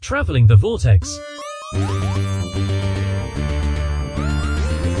Traveling the Vortex.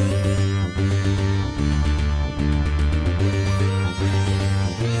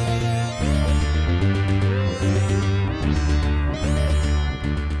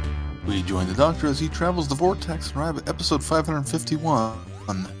 We join the Doctor as he travels the vortex and arrive at episode 551.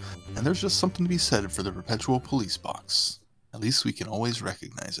 And there's just something to be said for the Perpetual police box. At least we can always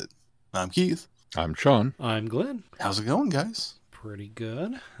recognize it. I'm Keith. I'm Sean. I'm Glenn. How's it going, guys? Pretty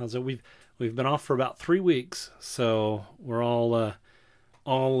good. How's it? We've been off for about 3 weeks, so we're all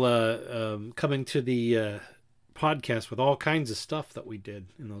coming to the podcast with all kinds of stuff that we did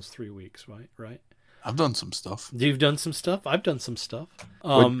in those 3 weeks, right? I've done some stuff. You've done some stuff. I've done some stuff.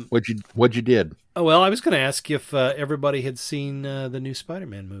 What'd you did? Oh, well, I was going to ask if everybody had seen the new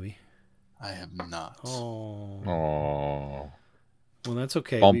Spider-Man movie. I have not. Oh. Well, that's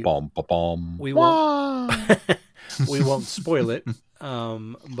okay. We won't. We won't spoil it.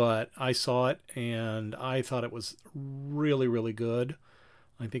 But I saw it and I thought it was really, really good.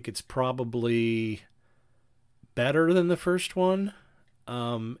 I think it's probably better than the first one.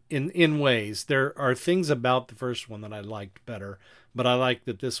 In ways, there are things about the first one that I liked better, but I like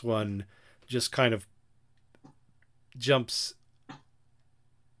that this one just kind of jumps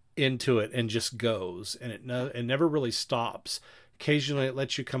into it and just goes, and it never really stops. Occasionally it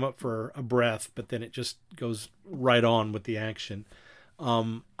lets you come up for a breath, but then it just goes right on with the action.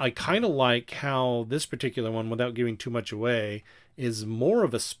 I kind of like how this particular one, without giving too much away, is more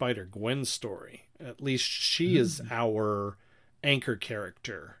of a Spider-Gwen story. At least she is our anchor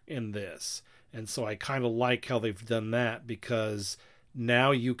character in this. And so I kind of like how they've done that, because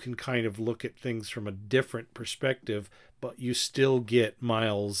now you can kind of look at things from a different perspective, but you still get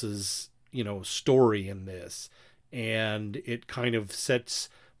Miles's, story in this. And it kind of sets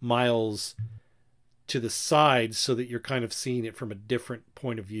Miles to the side so that you're kind of seeing it from a different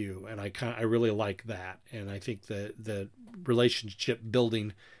point of view. And I really like that. And I think the relationship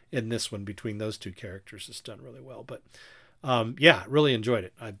building in this one between those two characters is done really well. But really enjoyed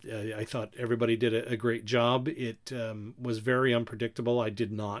it. I thought everybody did a great job. It was very unpredictable. I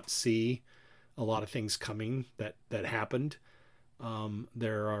did not see a lot of things coming that happened.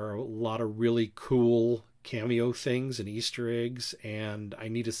 There are a lot of really cool cameo things and Easter eggs, and I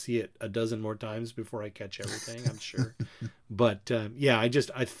need to see it a dozen more times before I catch everything, I'm sure. But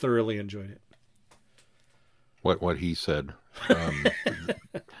I thoroughly enjoyed it. What he said.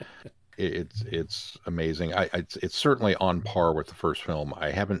 It's amazing. It's certainly on par with the first film. I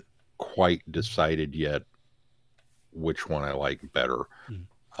haven't quite decided yet which one I like better.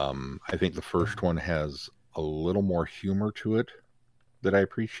 I think the first one has a little more humor to it that I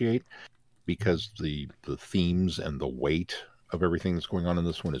appreciate, because the themes and the weight of everything that's going on in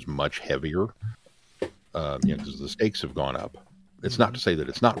this one is much heavier. Because the stakes have gone up. It's not to say that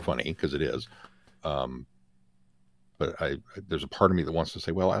it's not funny, because it is. But there's a part of me that wants to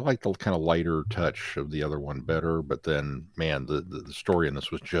say, well, I like the kind of lighter touch of the other one better. But then, man, the story in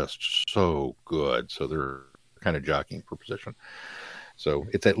this was just so good. So they're kind of jockeying for position. So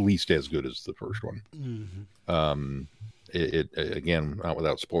it's at least as good as the first one. Mm-hmm. It again, not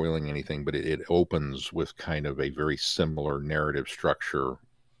without spoiling anything, but it opens with kind of a very similar narrative structure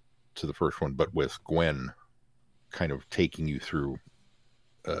to the first one, but with Gwen kind of taking you through,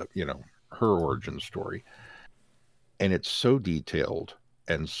 her origin story. And it's so detailed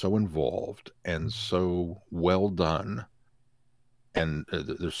and so involved and so well done. And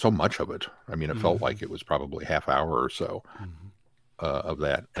there's so much of it. I mean, it felt like it was probably half hour or so of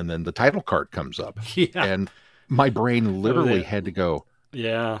that. And then the title card comes up. Yeah. And my brain literally had to go,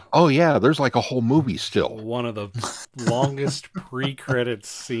 yeah. Oh, yeah, there's like a whole movie still. One of the longest pre-credits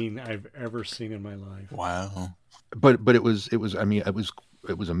scene I've ever seen in my life. Wow. But it was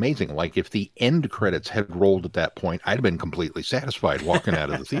amazing. Like, if the end credits had rolled at that point, I'd have been completely satisfied walking out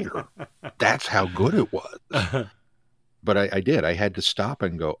of the theater. That's how good it was. But I did. I had to stop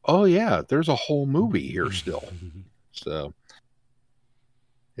and go, oh, yeah, there's a whole movie here still. So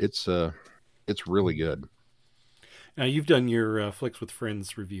it's really good. Now, you've done your Flicks with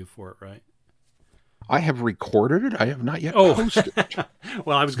Friends review for it, right? I have recorded it. I have not yet posted it.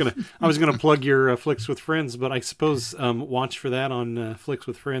 Well, I was gonna plug your Flicks with Friends, but I suppose watch for that on Flicks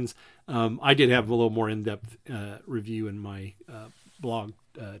with Friends. I did have a little more in-depth review in my blog,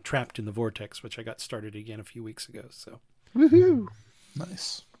 Trapped in the Vortex, which I got started again a few weeks ago. So, woohoo!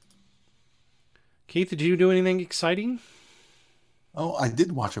 Nice. Keith, did you do anything exciting? Oh, I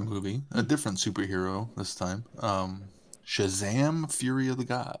did watch a movie, a different superhero this time. Shazam! Fury of the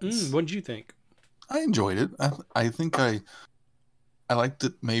Gods. What did you think? I enjoyed it. I think I liked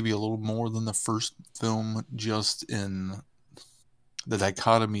it maybe a little more than the first film, just in the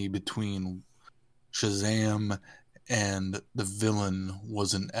dichotomy between Shazam and the villain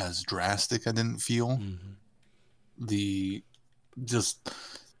wasn't as drastic. I didn't feel the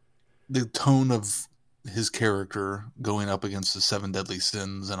tone of his character going up against the 7 deadly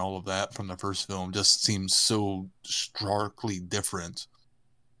sins and all of that from the first film just seems so starkly different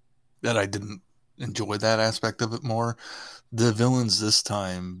that I didn't enjoy that aspect of it more. The villains this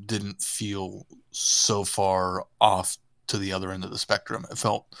time didn't feel so far off to the other end of the spectrum. It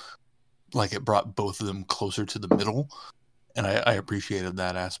felt like it brought both of them closer to the middle, and I appreciated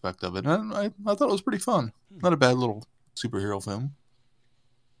that aspect of it. And I thought it was pretty fun. Not a bad little superhero film.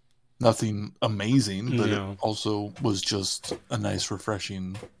 Nothing amazing, but it also was just a nice,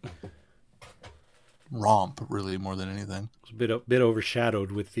 refreshing romp, really, more than anything. It was a bit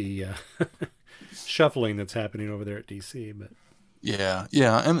overshadowed with the shuffling that's happening over there at DC, but yeah,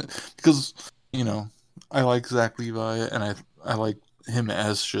 and because I like Zach Levi, and I like him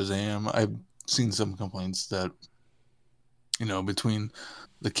as Shazam. I've seen some complaints that between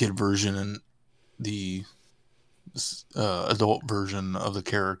the kid version and the adult version of the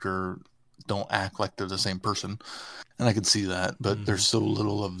character don't act like they're the same person, and I can see that, but there's so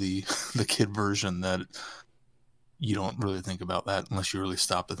little of the kid version that you don't really think about that unless you really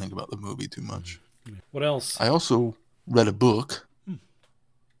stop to think about the movie too much. What else? I also read a book,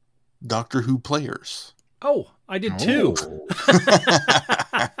 Doctor Who Players. Oh, I did too.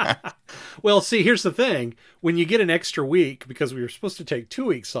 Well, see, here's the thing. When you get an extra week, because we were supposed to take 2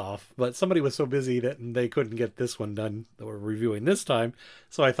 weeks off, but somebody was so busy that they couldn't get this one done that we're reviewing this time.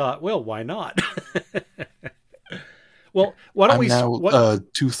 So I thought, well, why not? Well, why don't I'm now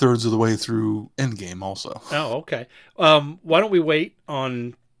 2/3 of the way through Endgame also. Oh, okay. Why don't we wait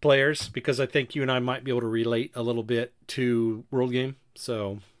on Players? Because I think you and I might be able to relate a little bit to World Game.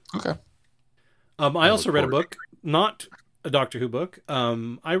 So okay. I also read a book, not a Doctor Who book.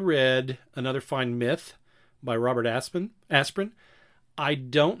 I read Another Fine Myth by Robert Asprin. I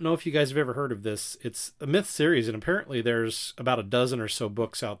don't know if you guys have ever heard of this. It's a myth series, and apparently there's about a dozen or so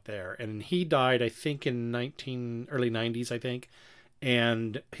books out there. And he died, I think, in early 90s, I think.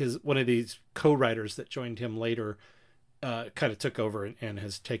 And one of these co-writers that joined him later kind of took over and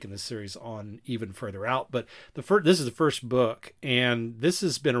has taken the series on even further out. But this is the first book, and this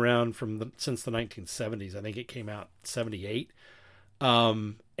has been around since the 1970s. I think it came out in 78.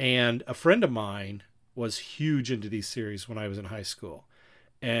 And a friend of mine was huge into these series when I was in high school,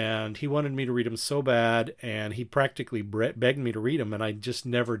 and he wanted me to read them so bad, and he practically begged me to read them, and I just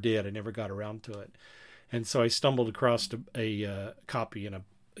never did. I never got around to it. And so I stumbled across a copy in a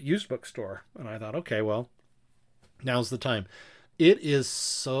used bookstore, and I thought, okay, well, now's the time. It is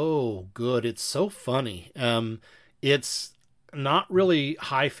so good. It's so funny. It's not really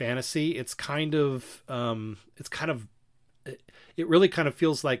high fantasy. It's it really kind of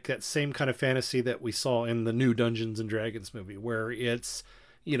feels like that same kind of fantasy that we saw in the new Dungeons and Dragons movie, where it's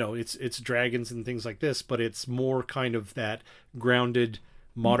dragons and things like this, but it's more kind of that grounded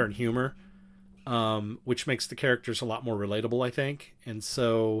modern humor, which makes the characters a lot more relatable, I think. And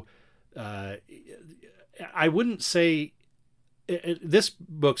so, I wouldn't say this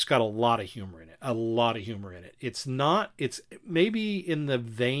book's got a lot of humor in it. It's maybe in the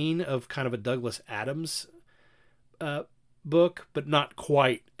vein of kind of a Douglas Adams book, but not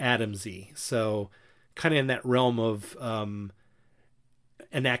quite Adamsy. So kind of in that realm of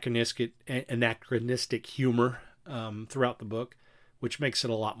anachronistic humor throughout the book, which makes it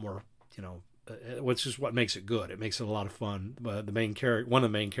a lot more, which is what makes it good. It makes it a lot of fun. One of the main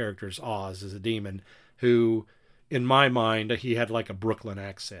characters, Oz, is a demon who, in my mind, he had like a Brooklyn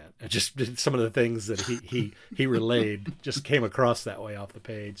accent. And just some of the things that he relayed just came across that way off the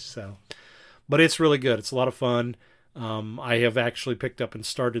page. So, but it's really good. It's a lot of fun. I have actually picked up and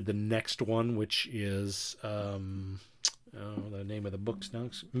started the next one, which is the name of the book's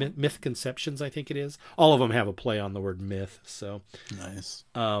now, Myth Conceptions, I think it is. All of them have a play on the word myth. So nice.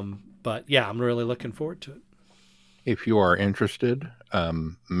 But yeah, I'm really looking forward to it. If you are interested,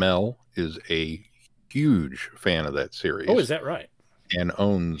 Mel is a huge fan of that series. Oh, is that right? And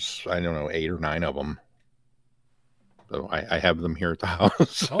owns, 8 or 9 of them. So I have them here at the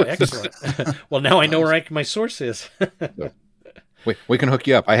house. Oh, excellent. Well, now I know where my source is. So, we can hook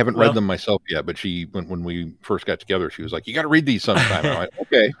you up. I haven't read them myself yet, but when we first got together, she was like, "You got to read these sometime." I'm like,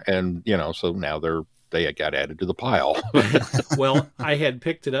 "Okay," and so now they got added to the pile. Well, I had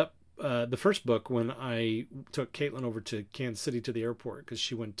picked it up the first book when I took Caitlin over to Kansas City to the airport because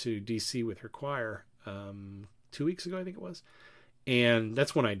she went to DC with her choir 2 weeks ago, I think it was. And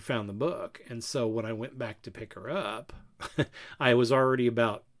that's when I'd found the book. And so when I went back to pick her up, I was already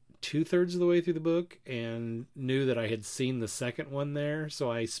about about 2/3 of the way through the book and knew that I had seen the second one there.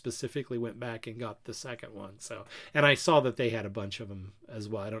 So I specifically went back and got the second one. So, and I saw that they had a bunch of them as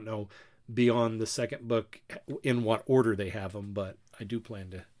well. I don't know beyond the second book in what order they have them, but I do plan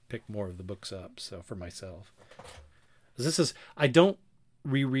to pick more of the books up. So for myself, I don't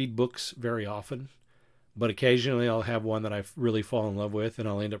reread books very often, but occasionally I'll have one that I really fall in love with and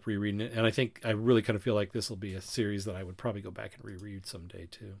I'll end up rereading it. And I think I really kind of feel like this will be a series that I would probably go back and reread someday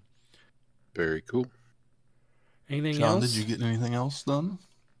too. Very cool. Anything else? John, did you get anything else done?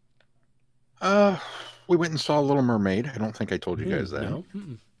 We went and saw Little Mermaid. I don't think I told you guys that. No.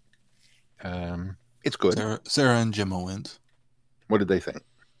 It's good. Sarah and Gemma went. What did they think?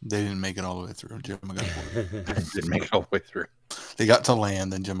 They didn't make it all the way through. Gemma got bored. Didn't make it all the way through. They got to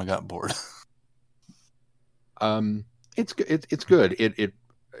land, and Gemma got bored. It's good. It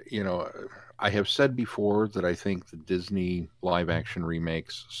I have said before that I think the Disney live action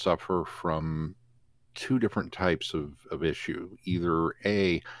remakes suffer from two different types of issue. Either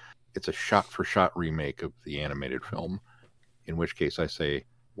A, it's a shot for shot remake of the animated film, in which case I say,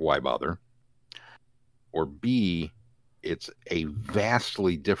 why bother? Or B, it's a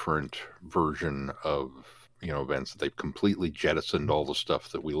vastly different version of events. They've completely jettisoned all the stuff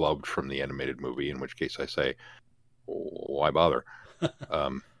that we loved from the animated movie, in which case I say, why bother?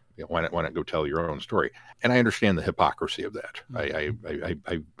 Why not go tell your own story? And I understand the hypocrisy of that.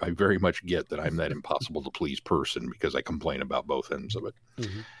 I very much get that I'm that impossible to please person because I complain about both ends of it.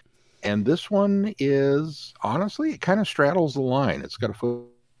 Mm-hmm. And this one is, honestly, it kind of straddles the line. It's got a foot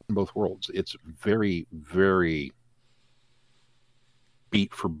in both worlds. It's very, very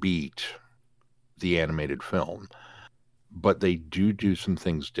beat for beat the animated film, but they do some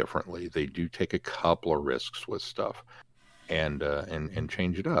things differently. They do take a couple of risks with stuff and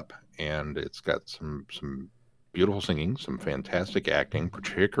change it up. And it's got some beautiful singing, some fantastic acting,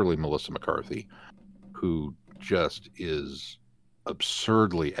 particularly Melissa McCarthy, who just is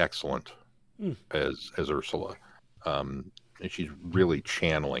absurdly excellent as Ursula. And she's really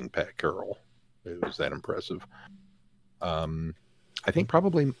channeling Pat Carroll. It was that impressive. I think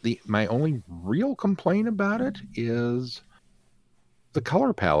probably my only real complaint about it is the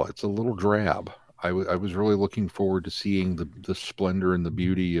color palette's a little drab. I was really looking forward to seeing the splendor and the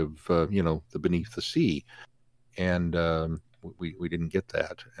beauty of the Beneath the Sea, and we didn't get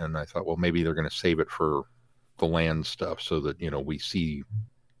that. And I thought, well, maybe they're going to save it for the land stuff so that we see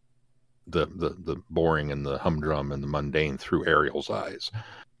the boring and the humdrum and the mundane through Ariel's eyes.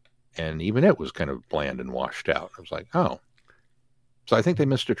 And even it was kind of bland and washed out. I was like, oh. So I think they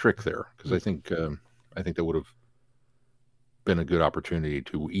missed a trick there, because I think that would have been a good opportunity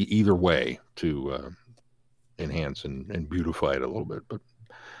to either way to enhance and beautify it a little bit. But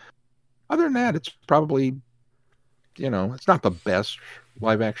other than that, it's probably, it's not the best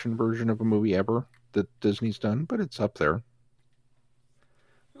live action version of a movie ever that Disney's done, but it's up there.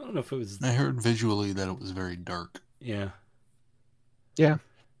 I don't know if it was. I heard visually that it was very dark. Yeah. Yeah.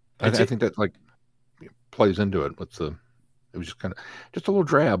 I think that plays into it with it was just a little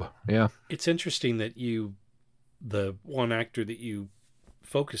drab. Yeah. It's interesting that the one actor that you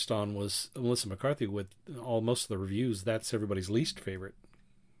focused on was Melissa McCarthy. With most of the reviews, that's everybody's least favorite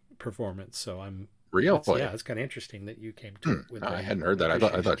performance. So I'm really, it's kind of interesting that you came to it with. I hadn't heard that.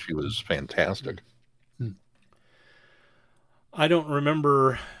 I thought she was fantastic. I don't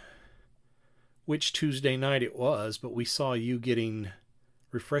remember which Tuesday night it was, but we saw you getting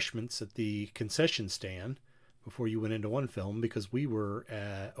refreshments at the concession stand before you went into one film, because we were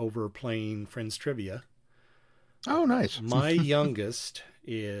over playing Friends Trivia. Oh, nice. My youngest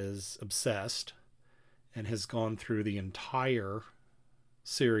is obsessed and has gone through the entire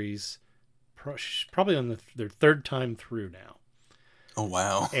series, probably on their third time through now. Oh,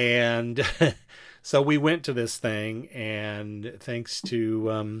 wow. And so we went to this thing, and thanks to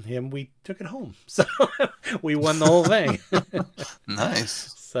him, we took it home. So we won the whole thing.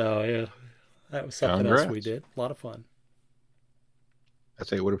 Nice. So, yeah, that was something else we did. A lot of fun. I'd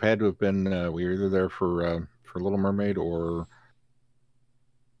say it would have had to have been, we were either there for Little Mermaid or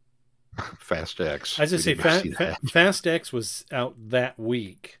Fast X. I was going to say, Fast X was out that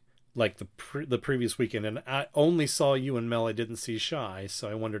week, like the previous weekend, and I only saw you and Mel. I didn't see Shy, so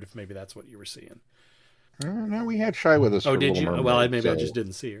I wondered if maybe that's what you were seeing. No, we had Shy with us. Oh, did you? Mermaid, well, maybe I just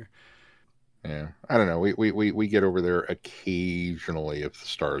didn't see her. Yeah, I don't know. We get over there occasionally if the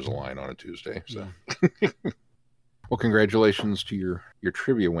stars align on a Tuesday. So, well, congratulations to your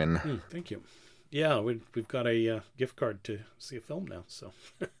trivia win. Thank you. Yeah, we've got a gift card to see a film now, so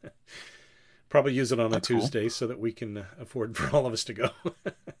probably use it on a Tuesday so that we can afford for all of us to go.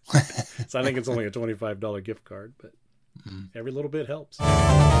 So I think it's only a $25 gift card, but Every little bit helps.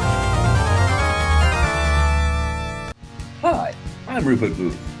 Hi, I'm Rupert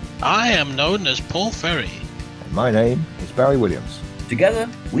Booth. I am known as Paul Ferry. And my name is Barry Williams. Together,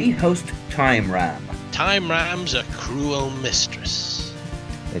 we host Time Ram. Time Ram's a cruel mistress.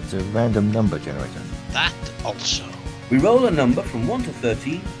 It's a random number generator. That also. We roll a number from 1 to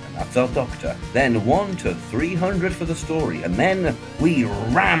 13, and that's our doctor. Then 1 to 300 for the story, and then we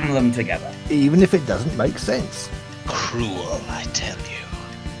ram them together. Even if it doesn't make sense. Cruel, I tell you.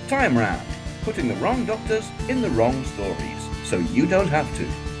 Time Ram, putting the wrong doctors in the wrong stories, so you don't have to.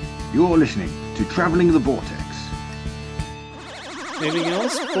 You're listening to Traveling the Vortex. Anything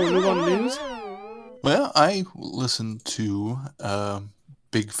else before we move on to news? Well, I listened to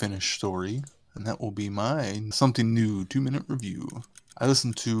Big Finish story, and that will be my something new 2-minute review. I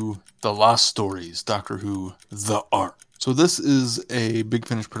listened to The Lost Stories, Doctor Who, The Ark. So this is a Big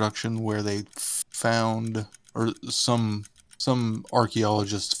Finish production where they found, or some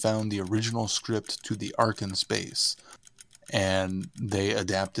archaeologists found the original script to The Ark in Space, and they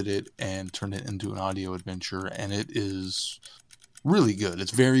adapted it and turned it into an audio adventure, and it is really good.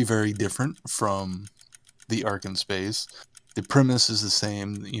 It's very, very different from The Ark in Space. The premise is the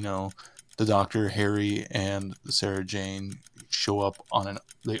same. You know, the Doctor, Harry, and Sarah Jane show up on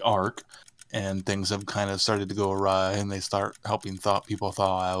the Ark, and things have kind of started to go awry, and they start helping people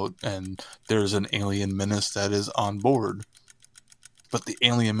thaw out, and there's an alien menace that is on board. But the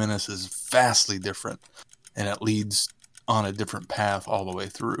alien menace is vastly different, and it leads on a different path all the way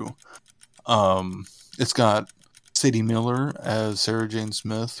through. It's got Sadie Miller as Sarah Jane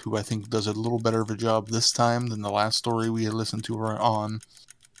Smith, who I think does a little better of a job this time than the last story we had listened to her on.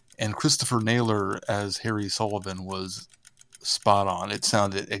 And Christopher Naylor as Harry Sullivan was spot on. It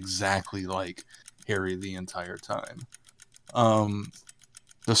sounded exactly like Harry the entire time.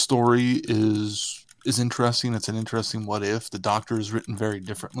 The story is interesting. It's an interesting what if. The Doctor is written very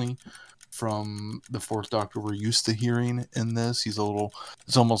differently from the Fourth Doctor we're used to hearing in this. It's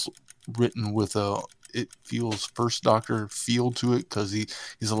almost written with it feels First Doctor feel to it, because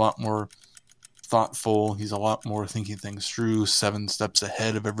he's a lot more thoughtful. He's a lot more thinking things through, 7 steps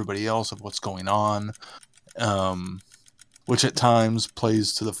ahead of everybody else of what's going on, which at times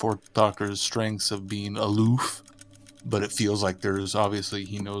plays to the Fourth Doctor's strengths of being aloof, but it feels like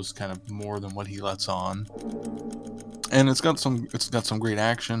he knows kind of more than what he lets on. And it's got some great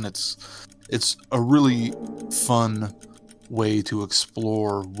action. It's a really fun way to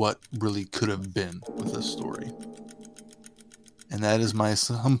explore what really could have been with this story. And that is my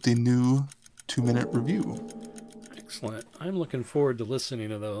something new 2-minute review. Excellent. I'm looking forward to listening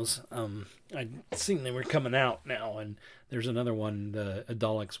to those. I'd seen they were coming out now, and there's another one, the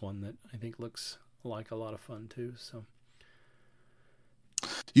Daleks one, that I think looks like a lot of fun too. So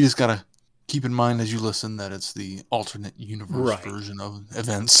you just gotta keep in mind as you listen that it's the alternate universe version of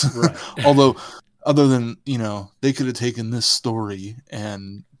events. Right. Although, other than, they could have taken this story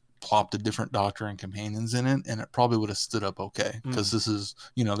and plopped a different Doctor and companions in it, and it probably would have stood up okay. Because this is,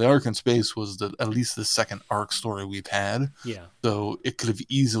 the Ark in Space was at least the second Ark story we've had. Yeah. So it could have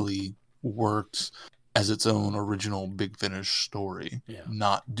easily worked as its own original Big Finish story,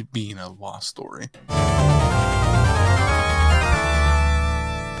 not being a lost story.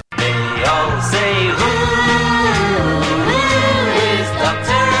 They all say, who is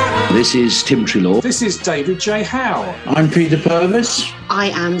Doctor Who? This is Tim Trelaw. This is David J. Howe. I'm Peter Purvis. I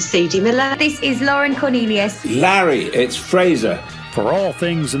am Sadie Miller. This is Lauren Cornelius. Larry, it's Fraser. For all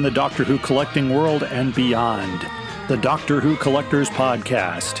things in the Doctor Who collecting world and beyond, the Doctor Who Collectors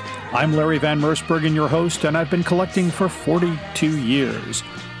Podcast. I'm Larry Van Mersbergen, your host, and I've been collecting for 42 years.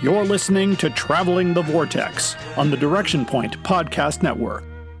 You're listening to Traveling the Vortex on the Direction Point Podcast Network.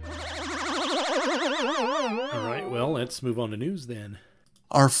 All right, well, let's move on to news then.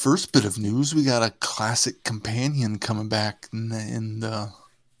 Our first bit of news, we got a classic companion coming back in the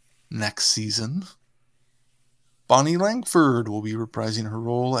next season. Bonnie Langford will be reprising her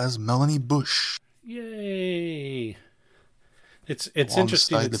role as Melanie Bush. Yay! It's alongside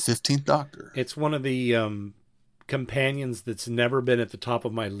interesting. The 15th Doctor. It's one of the companions that's never been at the top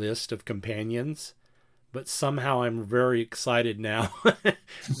of my list of companions, but somehow I'm very excited now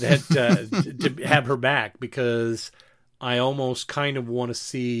that to have her back, because I almost kind of want to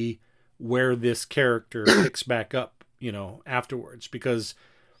see where this character picks back up, afterwards, because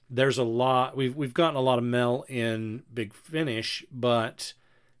there's a lot, we've gotten a lot of Mel in Big Finish, but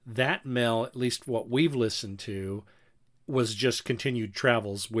that Mel, at least what we've listened to, was just continued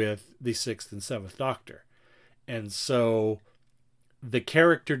travels with the 6th and 7th Doctor. And so the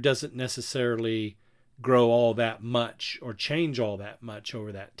character doesn't necessarily grow all that much or change all that much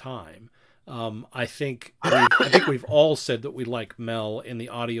over that time. I think we've all said that we like Mel, and the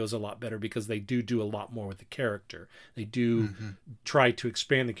audio is a lot better because they do a lot more with the character. They do try to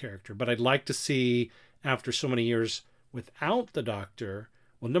expand the character. But I'd like to see, after so many years without the Doctor,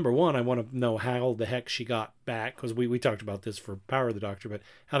 well, number one, I want to know how the heck she got back, because we talked about this for Power of the Doctor, but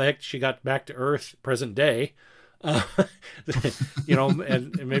how the heck she got back to Earth present day. And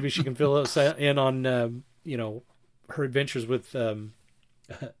maybe she can fill us in on her adventures with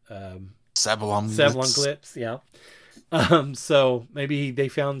Savalon Glitz, yeah. So maybe they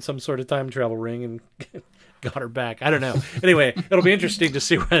found some sort of time travel ring and got her back. I don't know. Anyway, it'll be interesting to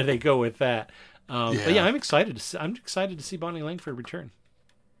see where they go with that. But yeah, I'm excited to see Bonnie Langford return.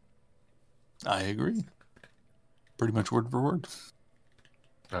 I agree. Pretty much word for word.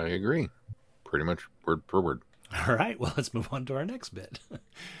 I agree. Pretty much word for word. All right. Well, let's move on to our next bit.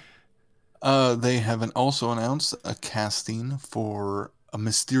 They have also announced a casting for a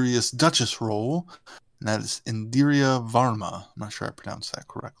mysterious Duchess role, and that is Indira Varma. I'm not sure I pronounced that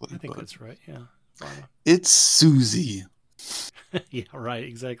correctly. I think that's right, yeah. Varma. It's Susie. Yeah, right,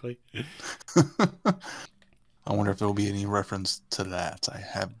 exactly. I wonder if there will be any reference to that. I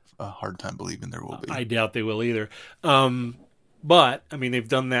have a hard time believing there will be. I doubt they will either. But, I mean, they've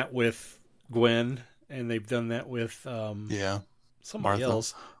done that with Gwen, and they've done that with somebody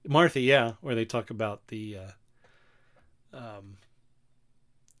else. Martha, yeah, where they talk about the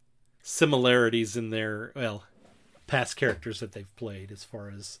similarities in their past characters that they've played as far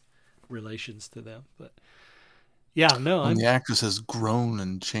as relations to them. But yeah, no, and the actress has grown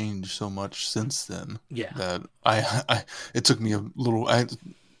and changed so much since then. Yeah, that I it took me a little. It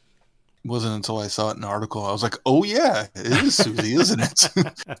wasn't until I saw it in an article I was like, oh yeah, it is Susie, isn't it?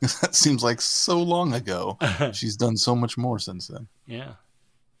 That seems like so long ago. She's done so much more since then. Yeah,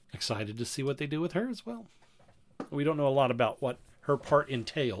 excited to see what they do with her as well. We don't know a lot about what her part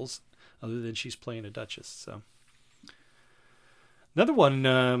entails, other than she's playing a Duchess. So another one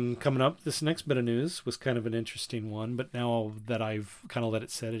coming up, this next bit of news was kind of an interesting one, but now that I've kind of let it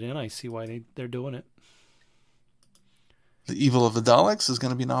set it in, I see why they're doing it. The Evil of the Daleks is going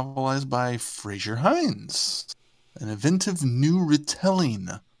to be novelized by Fraser Hines, an inventive new retelling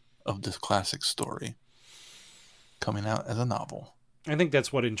of this classic story, coming out as a novel. I think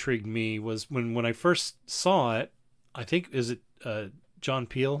that's what intrigued me was when I first saw it. I think Jonathan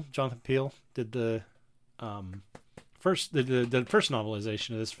Peel did the first novelization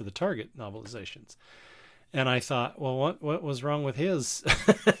of this for the Target novelizations, and I thought, well, what was wrong with his?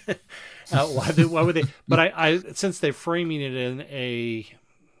 Why would they? But I since they're framing it in a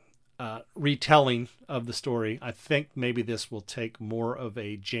retelling of the story, I think maybe this will take more of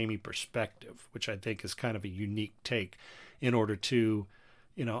a Jamie perspective, which I think is kind of a unique take. In order to,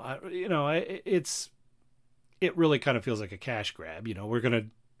 it really kind of feels like a cash grab. We're going to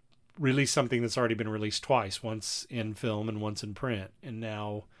release something that's already been released twice, once in film and once in print, and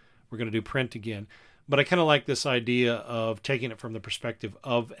now we're going to do print again. But I kind of like this idea of taking it from the perspective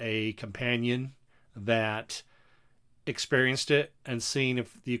of a companion that experienced it and seeing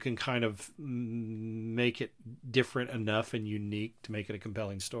if you can kind of make it different enough and unique to make it a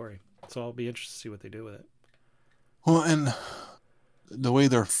compelling story. So I'll be interested to see what they do with it. Well, and the way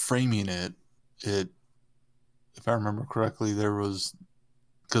they're framing it, if I remember correctly, because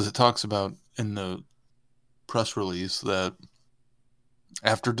it talks about in the press release that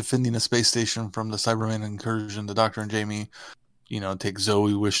after defending a space station from the Cyberman incursion, the Doctor and Jamie, take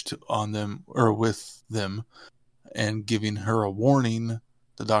Zoe with them, and giving her a warning,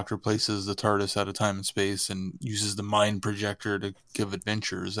 the Doctor places the TARDIS out of time and space and uses the mind projector to give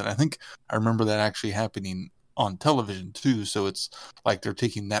adventures. And I think I remember that actually happening on television too, so it's like they're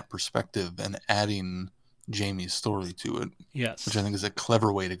taking that perspective and adding Jamie's story to it. Yes, which I think is a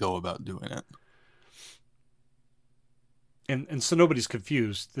clever way to go about doing it. And so nobody's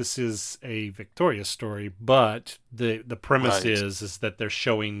confused. This is a Victoria story, but the premise is that they're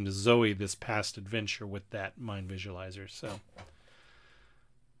showing Zoe this past adventure with that mind visualizer. So,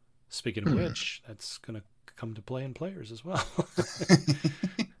 speaking of which, that's going to come to play in Players as well.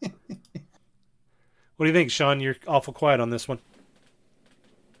 What do you think, Sean? You're awful quiet on this one.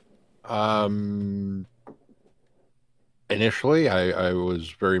 Initially, I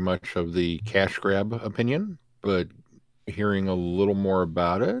was very much of the cash grab opinion, but hearing a little more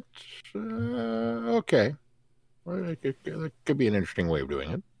about it, okay. Well, it could be an interesting way of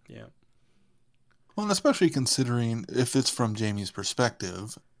doing it. Yeah. Well, and especially considering if it's from Jamie's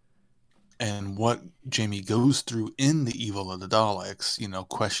perspective and what Jamie goes through in The Evil of the Daleks,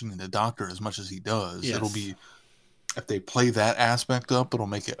 questioning the Doctor as much as he does. Yes. It'll be, if they play that aspect up, it'll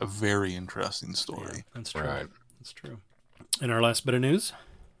make it a very interesting story. Yeah, that's true. Right. That's true. And our last bit of news?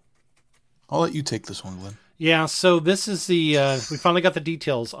 I'll let you take this one, Glenn. Yeah, so this is the we finally got the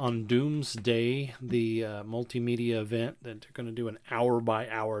details on Doomsday, the multimedia event that they're going to do an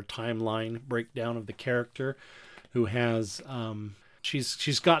hour-by-hour timeline breakdown of the character who has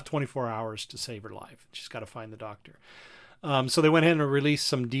she's got 24 hours to save her life. She's got to find the Doctor. So they went ahead and released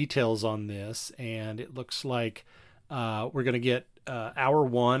some details on this, and it looks like we're going to get hour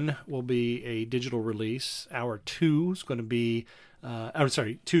 1 will be a digital release. Hour 2 is going to be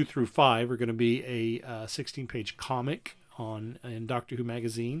 2 through 5 are going to be a 16-page comic in Doctor Who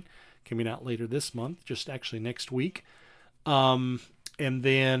magazine coming out later this month, just actually next week. And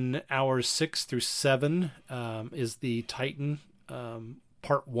then hours 6 through 7 is the Titan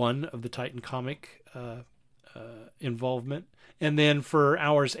part 1 of the Titan comic involvement. And then for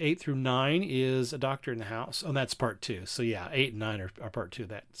hours 8 through 9 is A Doctor in the House. Oh, that's part 2. So yeah, 8 and 9 are part 2 of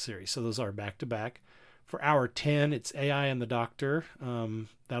that series. So those are back to back. For hour 10, it's AI and the Doctor.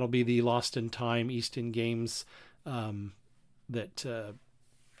 That'll be the Lost in Time East End Games that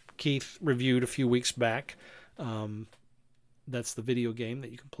Keith reviewed a few weeks back. That's the video game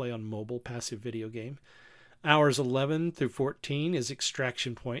that you can play on mobile, passive video game. Hours 11 through 14 is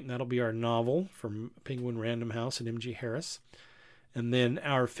Extraction Point, and that'll be our novel from Penguin Random House and M.G. Harris. And then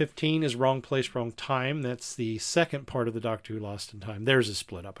hour 15 is Wrong Place, Wrong Time. That's the second part of the Doctor Who Lost in Time. Theirs is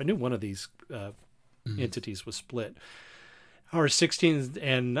split up. I knew one of these entities was split. Hour 16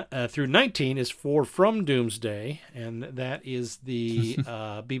 and through 19 is From Doomsday, and that is the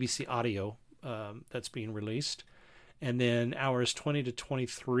BBC audio that's being released. And then hours 20 to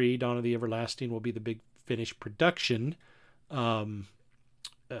 23, Dawn of the Everlasting, will be the big finished production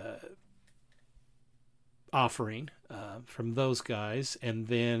offering from those guys. And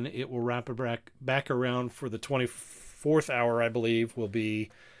then it will wrap it back around for the 24th hour, I believe, will be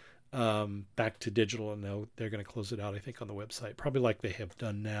back to digital, and they're going to close it out, I think, on the website, probably like they have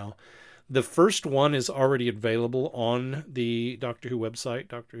done now. The first one is already available on the Doctor Who website,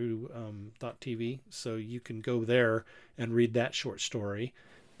 doctorwho.tv, so you can go there and read that short story.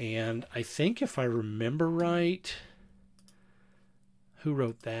 And I think, if I remember right, who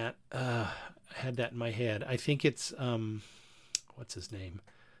wrote that? I had that in my head. I think it's what's his name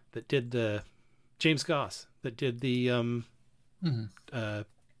that did the James Goss that did the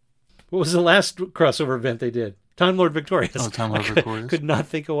what was the last crossover event they did? Time Lord Victorious. Oh, Time Lord Victorious. Could not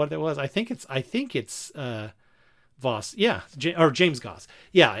think of what it was. I think it's Voss. Yeah, or James Goss.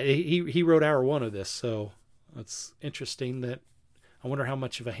 Yeah, he wrote hour 1 of this, so it's interesting that I wonder how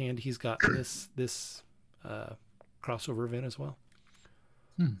much of a hand he's got in this crossover event as well.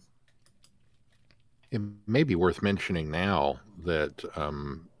 It may be worth mentioning now that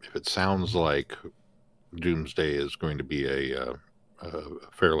if it sounds like Doomsday is going to be a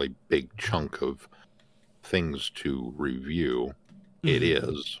fairly big chunk of things to review, it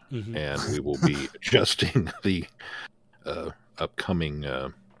is, and we will be adjusting the upcoming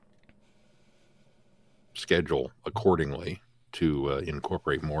schedule accordingly to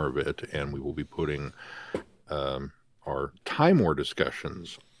incorporate more of it, and we will be putting our Time War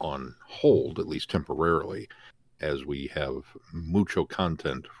discussions on hold, at least temporarily, as we have mucho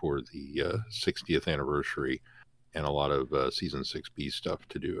content for the 60th anniversary and a lot of Season 6B stuff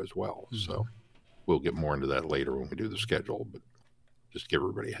to do as well. So we'll get more into that later when we do the schedule, but just give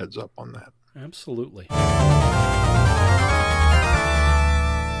everybody a heads up on that. Absolutely.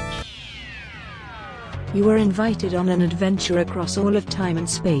 You are invited on an adventure across all of time and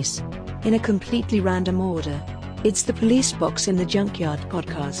space, in a completely random order. It's the Police Box in the Junkyard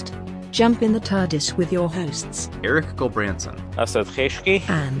podcast. Jump in the TARDIS with your hosts, Eric Gulbranson, Asad Kheshki,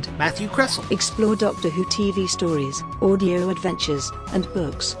 and Matthew Kressel. Explore Doctor Who TV stories, audio adventures, and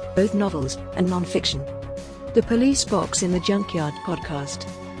books, both novels and non-fiction. The Police Box in the Junkyard podcast.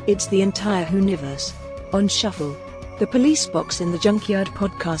 It's the entire Whoniverse on shuffle. The Police Box in the Junkyard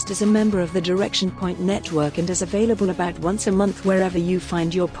podcast is a member of the Direction Point Network and is available about once a month wherever you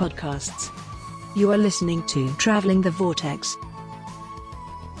find your podcasts. You are listening to Traveling the Vortex.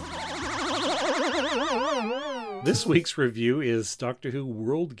 This week's review is Doctor Who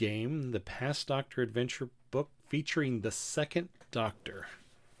World Game, the Past Doctor adventure book featuring the Second Doctor.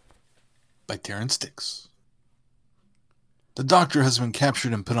 By Terrence Dix. The Doctor has been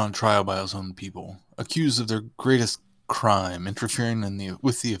captured and put on trial by his own people, accused of their greatest crime, interfering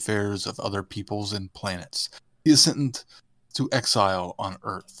with the affairs of other peoples and planets. He is sentenced to exile on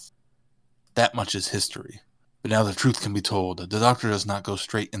Earth. That much is history. But now the truth can be told. The Doctor does not go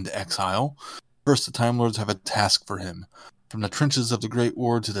straight into exile. First, the Time Lords have a task for him. From the trenches of the Great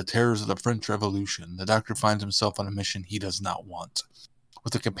War to the terrors of the French Revolution, the Doctor finds himself on a mission he does not want,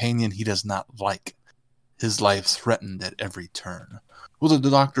 with a companion he does not like. his life threatened at every turn. Will the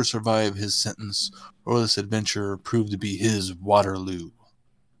Doctor survive his sentence, or will this adventure prove to be his Waterloo?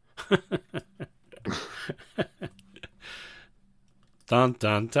 Dun,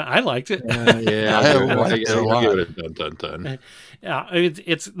 dun, dun. I liked it. Yeah, I liked it a lot. I'll give it a dun, dun, dun. Yeah,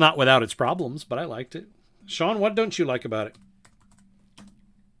 it's not without its problems, but I liked it. Sean, what don't you like about it?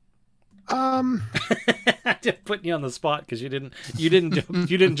 I just putting you on the spot because you didn't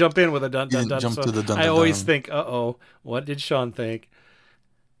jump in with a dun dun dun. So I always think, what did Sean think?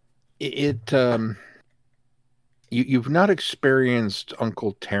 You've not experienced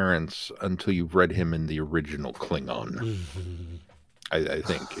Uncle Terrence until you've read him in the original Klingon. I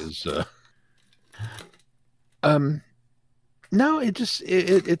think is no,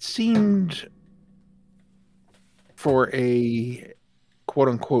 it seemed for a quote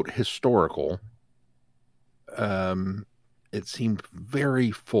unquote historical, it seemed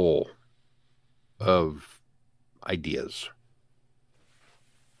very full of ideas,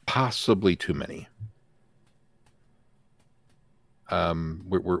 possibly too many.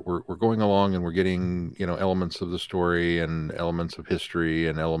 We're going along and we're getting, elements of the story and elements of history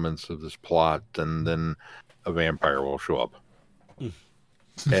and elements of this plot, and then a vampire will show up.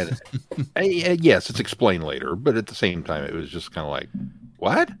 And yes, it's explained later, but at the same time, it was just kind of like,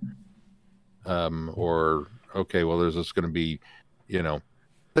 what? Or okay, well, there's just going to be,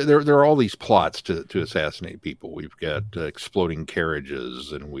 there are all these plots to assassinate people. We've got exploding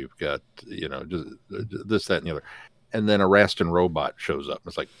carriages, and we've got just this, that, and the other. And then a Rastan robot shows up.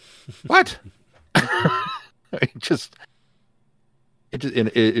 It's like, what?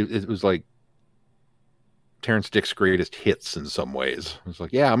 It was like Terrence Dick's greatest hits in some ways. It's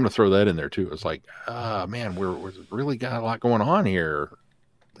like, yeah, I'm going to throw that in there too. It's like, man, we're really got a lot going on here.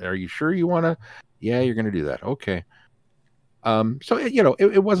 Are you sure you want to? Yeah, you're going to do that. Okay. So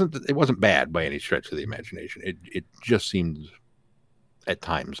it wasn't bad by any stretch of the imagination. It just seemed at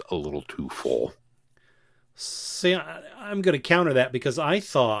times a little too full. See, I'm going to counter that because I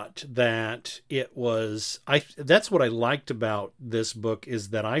thought that it was. That's what I liked about this book, is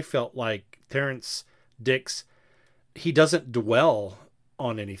that I felt like Terrence Dick's, he doesn't dwell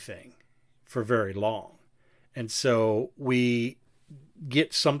on anything for very long, and so we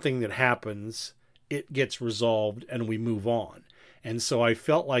get something that happens, it gets resolved, and we move on. And so I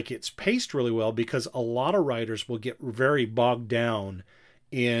felt like it's paced really well, because a lot of writers will get very bogged down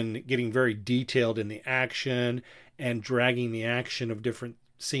in getting very detailed in the action and dragging the action of different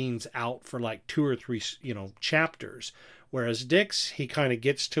scenes out for like 2 or 3, chapters. Whereas Dick's, he kind of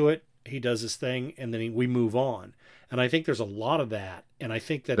gets to it, he does his thing, and then we move on. And I think there's a lot of that. And I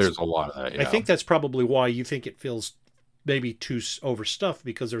think there's a lot of that. Yeah. I think that's probably why you think it feels maybe too overstuffed,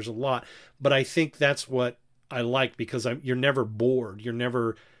 because there's a lot. But I think that's what I like, because you're never bored. You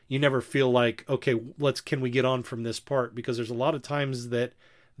never feel like, okay, can we get on from this part? Because there's a lot of times that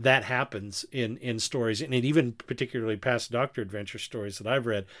happens in stories, and it even particularly past Doctor Adventure stories that I've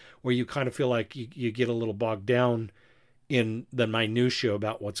read, where you kind of feel like you get a little bogged down in the minutia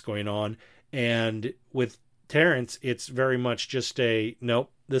about what's going on. And with Terrence, it's very much just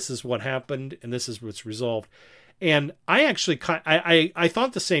nope, this is what happened, and this is what's resolved. And I actually I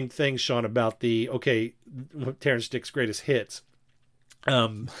thought the same thing, Sean, about Terrence Dick's greatest hits.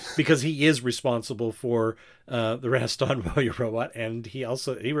 Because he is responsible for the Rastan Rebellion robot, and he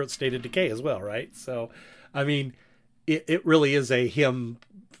wrote State of Decay as well, right? So, I mean, it really is him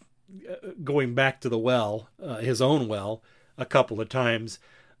going back to the well, his own well, a couple of times.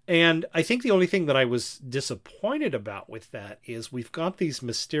 And I think the only thing that I was disappointed about with that is we've got these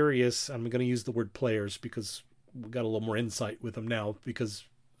mysterious, I'm going to use the word players because we've got a little more insight with them now because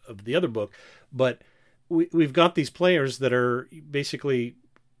of the other book, but we've got these players that are basically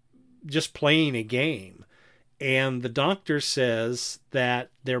just playing a game. And the Doctor says that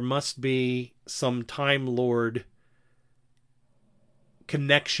there must be some Time Lord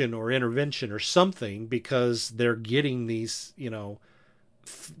connection or intervention or something, because they're getting these,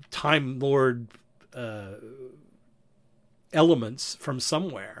 Time Lord elements from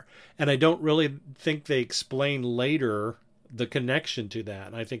somewhere. And I don't really think they explain later the connection to that.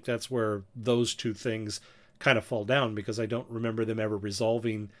 And I think that's where those two things kind of fall down, because I don't remember them ever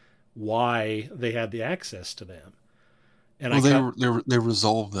resolving why they had the access to them. And they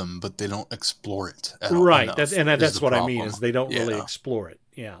resolve them, but they don't explore it at all. Right. Enough, that's what I mean, is they don't really explore it.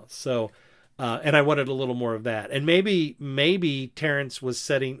 Yeah. So, and I wanted a little more of that. And maybe Terrence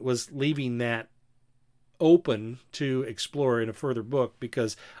was leaving that open to explore in a further book,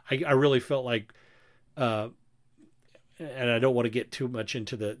 because I really felt like, and I don't want to get too much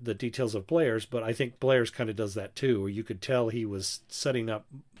into the details of Players, but I think Players kind of does that too, where you could tell he was setting up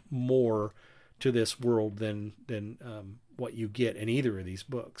more to this world than what you get in either of these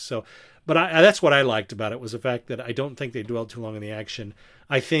books. So, but that's what I liked about it, was the fact that I don't think they dwelled too long on the action.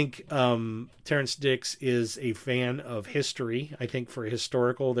 I think Terrence Dicks is a fan of history. I think for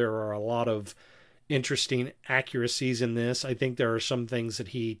historical, there are a lot of interesting accuracies in this. I think there are some things that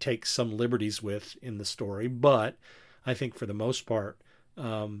he takes some liberties with in the story, but I think for the most part,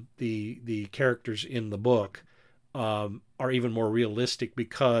 the characters in the book are even more realistic,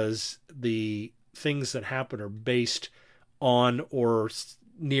 because the things that happen are based on or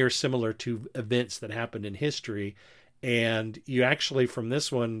near similar to events that happened in history. And you actually, from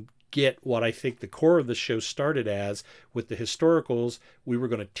this one, get what I think the core of the show started as, with the historicals. We were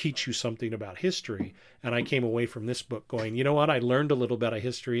going to teach you something about history. And I came away from this book going, you know what? I learned a little bit of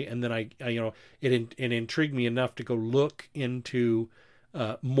history, and then it intrigued me enough to go look into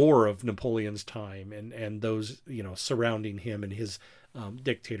more of Napoleon's time and those, surrounding him and his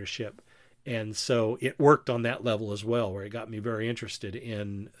dictatorship. And so it worked on that level as well, where it got me very interested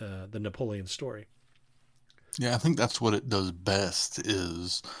in the Napoleon story. Yeah, I think that's what it does best,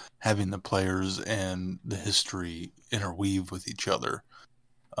 is having the players and the history interweave with each other.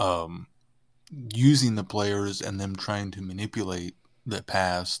 Using the players and them trying to manipulate the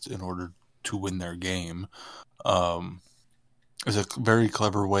past in order to win their game is a very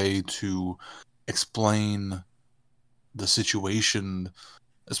clever way to explain the situation,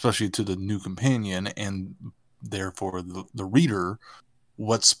 especially to the new companion, and therefore the reader,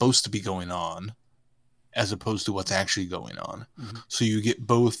 what's supposed to be going on, as opposed to what's actually going on. Mm-hmm. So you get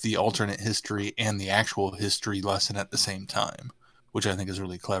both the alternate history and the actual history lesson at the same time, which I think is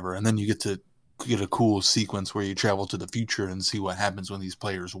really clever. And then you get a cool sequence where you travel to the future and see what happens when these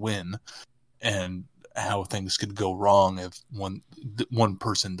players win, and how things could go wrong if one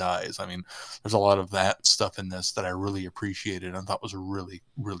person dies. I mean, there's a lot of that stuff in this that I really appreciated and thought was really,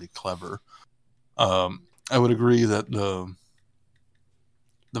 really clever. I would agree that the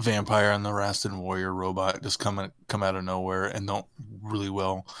vampire and the Rastan warrior robot just come out of nowhere and don't really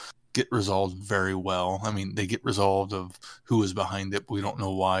get resolved very well. I mean, they get resolved of who is behind it, but we don't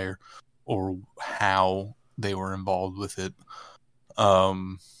know why or how they were involved with it.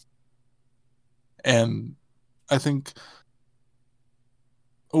 And I think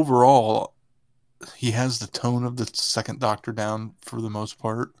overall, he has the tone of the second Doctor down for the most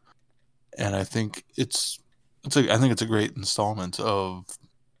part, and I think it's a great installment of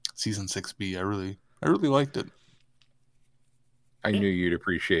season 6B. I really liked it. I knew you'd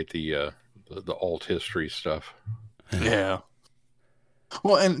appreciate the alt history stuff. Yeah.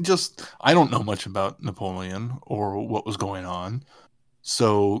 Well, and just, I don't know much about Napoleon or what was going on,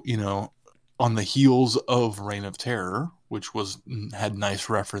 so on the heels of Reign of Terror, which had nice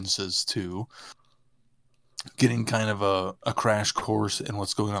references to, getting kind of a crash course in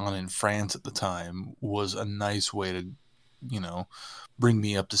what's going on in France at the time was a nice way to, bring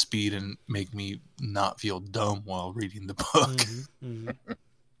me up to speed and make me not feel dumb while reading the book. Mm-hmm. Mm-hmm.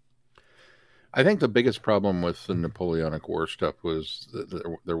 I think the biggest problem with the Napoleonic War stuff was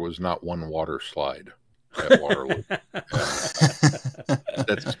that there was not one water slide at Waterloo.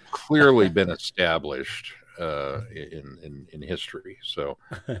 That's clearly been established in history. So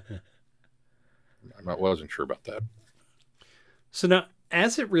I wasn't sure about that. So now,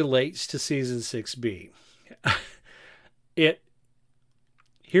 as it relates to season 6B,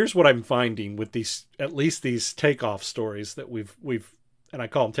 here's what I'm finding with at least these takeoff stories that we've, and I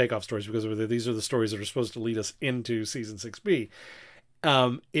call them takeoff stories because these are the stories that are supposed to lead us into season 6B.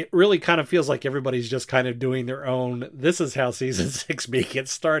 It really kind of feels like everybody's just kind of doing their own, this is how season 6B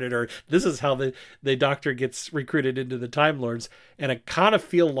gets started, or this is how the Doctor gets recruited into the Time Lords. And I kind of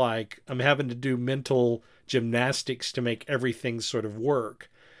feel like I'm having to do mental gymnastics to make everything sort of work,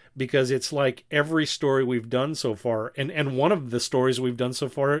 because it's like every story we've done so far, and one of the stories we've done so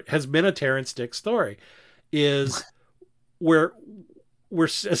far has been a Terrence Dicks story, is where we're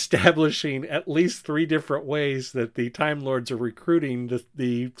establishing at least 3 different ways that the Time Lords are recruiting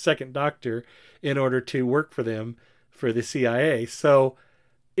the second Doctor in order to work for them, for the CIA. So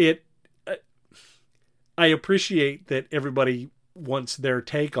I appreciate that everybody wants their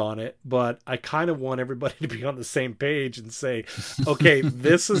take on it, but I kind of want everybody to be on the same page and say, okay,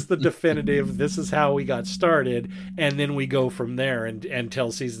 this is the definitive, this is how we got started, and then we go from there and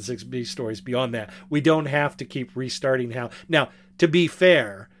tell season 6B stories beyond that. We don't have to keep restarting how. Now, to be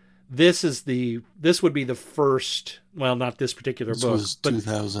fair, this would be the first, well, not this particular book. This was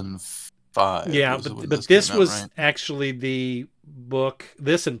 2005. Yeah, but this was right? Actually the book,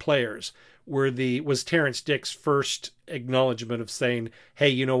 this and Players was Terrence Dick's first acknowledgement of saying, hey,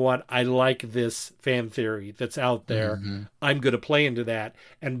 you know what? I like this fan theory that's out there. Mm-hmm. I'm going to play into that.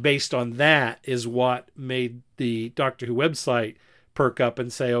 And based on that is what made the Doctor Who website perk up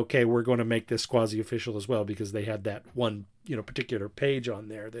and say, okay, we're going to make this quasi-official as well, because they had that one, particular page on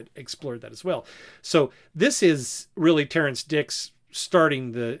there that explored that as well. So this is really Terrence Dick's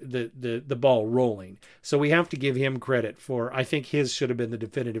starting the ball rolling. So we have to give him credit for, I think his should have been the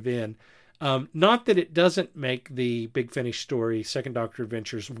definitive end. Not that it doesn't make the Big Finish story, Second Doctor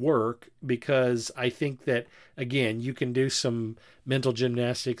Adventures, work, because I think that, again, you can do some mental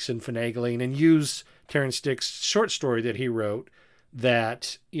gymnastics and finagling and use Terrence Dick's short story that he wrote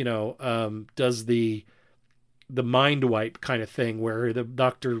that, does the mind wipe kind of thing where the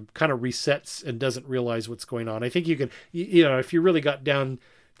Doctor kind of resets and doesn't realize what's going on. I think you can, if you really got down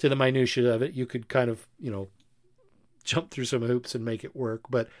to the minutiae of it, you could kind of, jump through some hoops and make it work.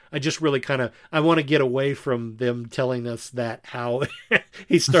 But I just really I want to get away from them telling us that how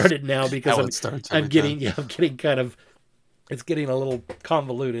he started now, because I'm getting kind of, it's getting a little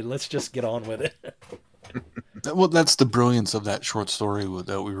convoluted. Let's just get on with it. Well, that's the brilliance of that short story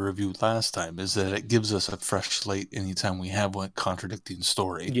that we reviewed last time, is that it gives us a fresh slate anytime we have one contradicting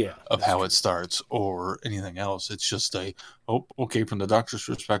story of how it starts or anything else. It's just okay, from the Doctor's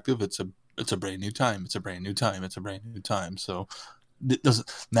perspective, it's a brand new time. It's a brand new time. It's a brand new time. So it doesn't,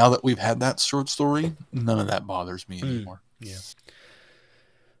 now that we've had that short story, none of that bothers me anymore. Yeah.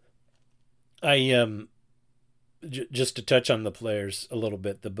 I just to touch on the Players a little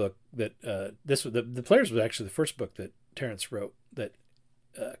bit, the book that the Players was actually the first book that Terrence wrote that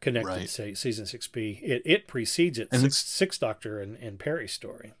connected season 6B. It precedes it, Sixth Doctor and Perry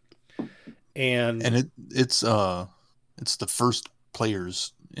story, and it's the first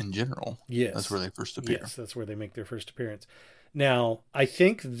Players in general. Yes, that's where they first appear. Yes, that's where they make their first appearance. Now, I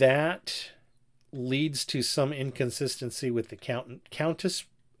think that leads to some inconsistency with the Countess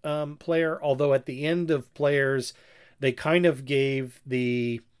player, although at the end of Players they kind of gave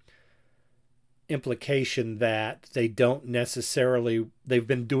the implication that they've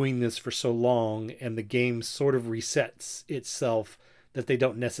been doing this for so long and the game sort of resets itself that they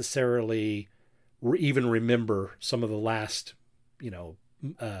don't necessarily even remember some of the last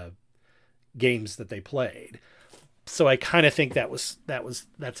games that they played. So I kind of think that's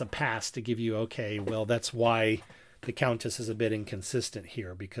a pass to give you, okay, well, that's why the Countess is a bit inconsistent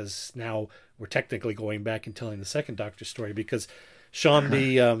here, because now we're technically going back and telling the Second Doctor story, because Sean,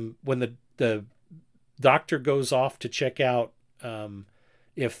 when the Doctor goes off to check out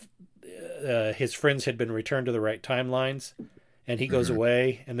if his friends had been returned to the right timelines, and he goes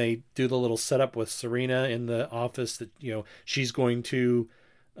away, and they do the little setup with Serena in the office that, she's going to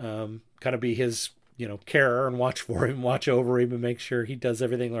kind of be his, carer and watch over him and make sure he does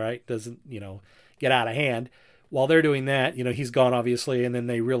everything right, doesn't, get out of hand. While they're doing that, he's gone, obviously, and then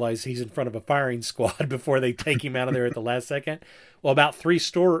they realize he's in front of a firing squad before they take him out of there at the last second. Well, about three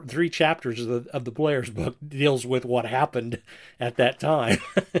chapters of the Players book deals with what happened at that time.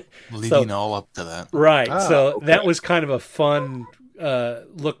 Leading all up to that. Right. That was kind of a fun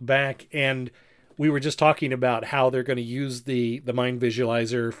look back, and we were just talking about how they're going to use the mind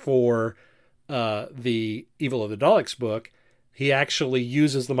visualizer for the Evil of the Daleks book. He actually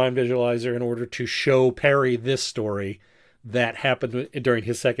uses the mind visualizer in order to show Perry this story that happened during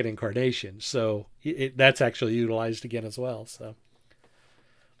his second incarnation. So that's actually utilized again as well. So,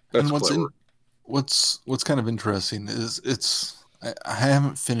 and what's kind of interesting is I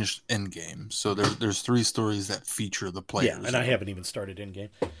haven't finished Endgame, so there's 3 stories that feature the Players. Yeah, and I haven't even started Endgame.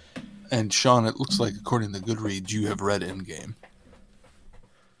 And Sean, it looks like according to Goodreads, you have read Endgame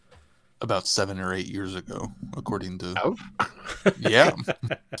about 7 or 8 years ago, according to yeah,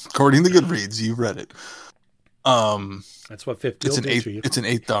 according to Goodreads, you read it. That's what 50. It's an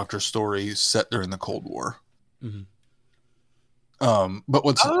 8th Doctor story set during the Cold War. Mm-hmm. But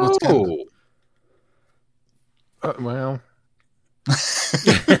what's kind of... well,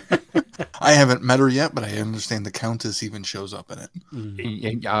 I haven't met her yet, but I understand the Countess even shows up in it.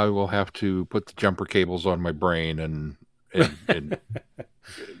 Mm-hmm. I will have to put the jumper cables on my brain and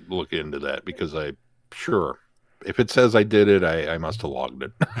look into that, because if it says I did it, I must have logged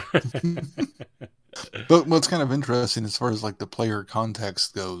it. But what's kind of interesting as far as like the player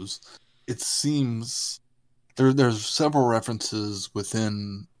context goes, it seems there's several references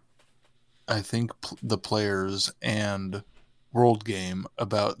within, I think, the Players and World Game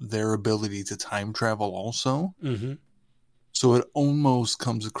about their ability to time travel also. Mm-hmm. So it almost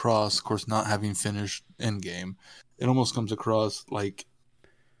comes across, of course, not having finished Endgame, it almost comes across like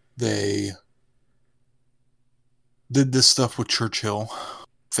they did this stuff with Churchill,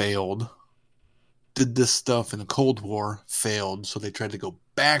 failed, did this stuff in the Cold War, failed, so they tried to go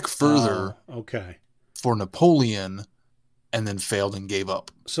back further for Napoleon, and then failed and gave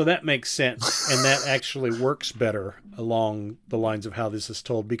up. So that makes sense, and that actually works better along the lines of how this is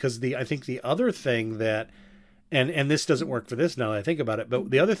told, because I think the other thing that, and this doesn't work for this now that I think about it,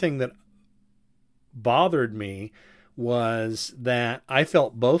 but the other thing that bothered me was that I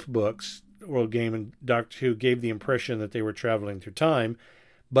felt both books, World Game and Doctor Who, gave the impression that they were traveling through time.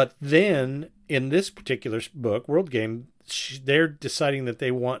 But then in this particular book, World Game, they're deciding that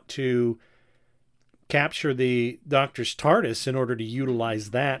they want to capture the Doctor's TARDIS in order to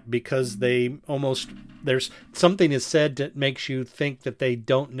utilize that, because there's something is said that makes you think that they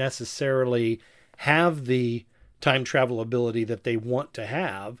don't necessarily have the time travel ability that they want to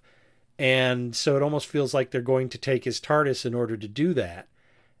have. And so it almost feels like they're going to take his TARDIS in order to do that.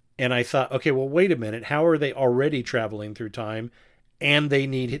 And I thought, okay, well, wait a minute. How are they already traveling through time and they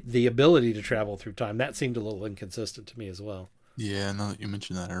need the ability to travel through time? That seemed a little inconsistent to me as well. Yeah, now that you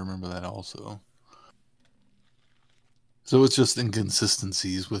mentioned that, I remember that also. So it's just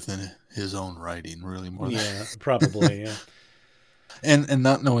inconsistencies within his own writing, really, more than... Yeah, probably, yeah. And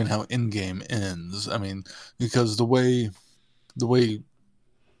not knowing how Endgame ends. I mean, because the way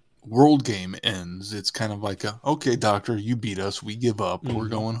World Game ends, it's kind of like okay, Doctor, you beat us, we give up, we're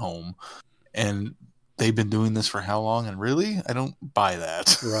going home. And they've been doing this for how long? And really, I don't buy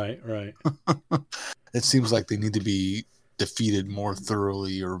that. Right. It seems like they need to be defeated more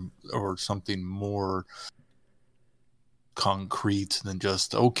thoroughly, or something more concrete than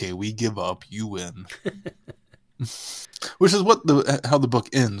just, okay, we give up, you win. Which is how the book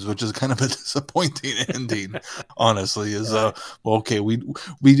ends, which is kind of a disappointing ending, honestly. Is well, okay, we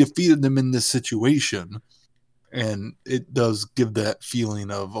defeated them in this situation, and it does give that feeling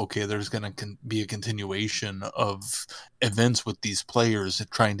of, okay, there's going to be a continuation of events with these players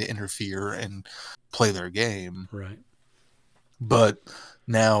trying to interfere and play their game. Right. But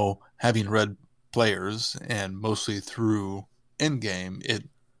now, having read Players and mostly through Endgame, it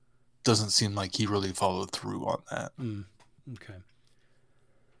doesn't seem like he really followed through on that. Okay.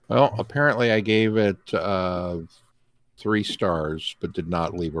 Well, apparently I gave it 3 stars, but did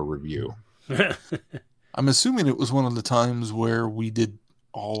not leave a review. I'm assuming it was one of the times where we did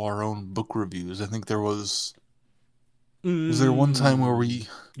all our own book reviews. I think there was... Was there one time where we...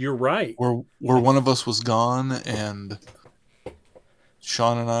 You're right. Where one of us was gone, and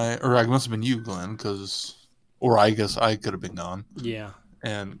Sean and I... Or I must have been you, Glenn, or I guess I could have been gone. Yeah.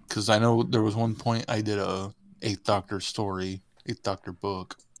 And because I know there was one point I did a 8th Doctor story, 8th Doctor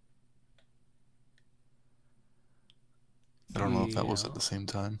book. I don't know if that was at the same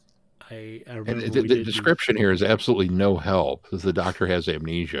time. I remember and the description here is absolutely no help, because the Doctor has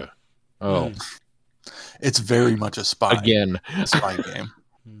amnesia. Oh. It's very much a spy. Again. A spy game.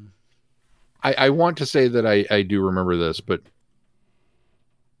 I want to say that I do remember this, but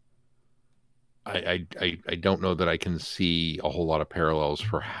I don't know that I can see a whole lot of parallels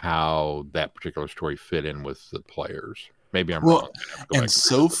for how that particular story fit in with the Players. Maybe I'm wrong. And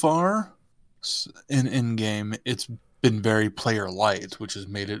so far in Endgame, it's been very player light, which has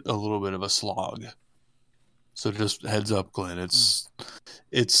made it a little bit of a slog. So just heads up, Glenn.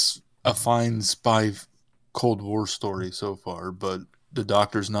 It's a fine spy Cold War story so far, but the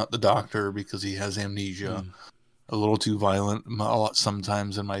Doctor's not the Doctor because he has amnesia. A little too violent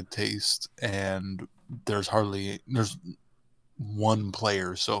sometimes in my taste, and there's one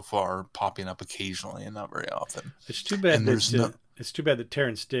player so far popping up occasionally and not very often. It's too bad it's too bad that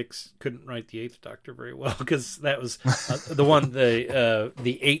Terrence Dicks couldn't write the 8th Doctor very well, because that was the one, the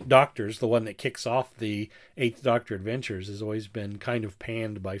 8 Doctors, the one that kicks off the 8th Doctor adventures, has always been kind of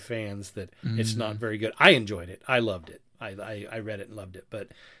panned by fans that it's not very good. I enjoyed it. I loved it. I read it and loved it, but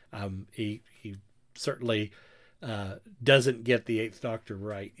he certainly doesn't get the 8th Doctor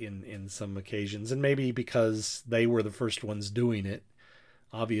right in some occasions, and maybe because they were the first ones doing it.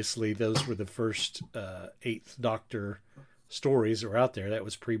 Obviously, those were the first 8th Doctor stories that were out there. That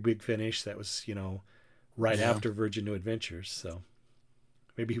was pre-Big Finish. That was, right after Virgin New Adventures. So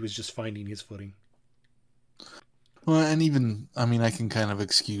maybe he was just finding his footing. Well, and even, I can kind of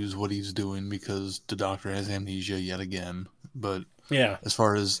excuse what he's doing because the Doctor has amnesia yet again. But yeah, as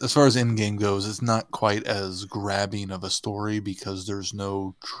far as Endgame goes, it's not quite as grabbing of a story because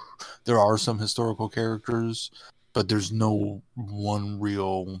there are some historical characters, but there's no one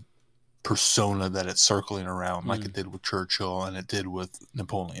real persona that it's circling around like it did with Churchill and it did with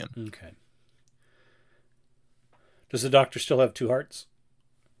Napoleon. Okay. Does the Doctor still have 2 hearts?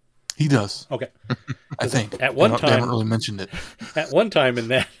 He does. Okay. I think. At one they time, haven't really mentioned it. At one time in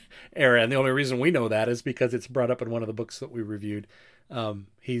that era, and the only reason we know that is because it's brought up in one of the books that we reviewed,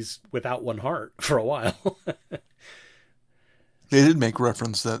 he's without one heart for a while. They did make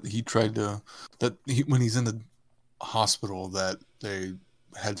reference that when he's in the hospital that they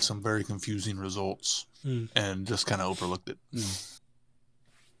had some very confusing results and just kind of overlooked it.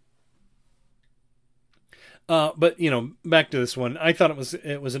 But back to this one, I thought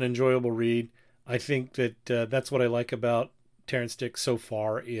it was an enjoyable read. I think that that's what I like about Terrence Dicks so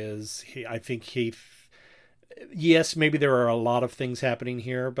far is yes, maybe there are a lot of things happening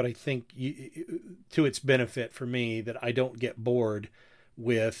here, but I think to its benefit for me that I don't get bored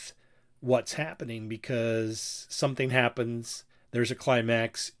with what's happening, because something happens, there's a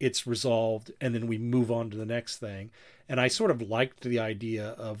climax, it's resolved, and then we move on to the next thing. And I sort of liked the idea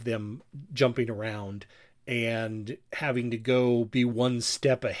of them jumping around and having to go be one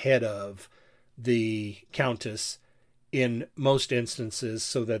step ahead of the Countess in most instances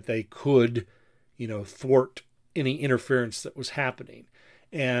so that they could, thwart any interference that was happening.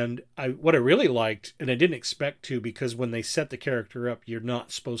 And what I really liked, and I didn't expect to, because when they set the character up, you're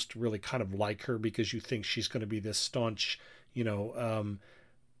not supposed to really kind of like her because you think she's going to be this staunch,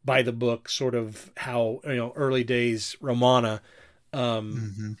 by the book, sort of how, early days Romana,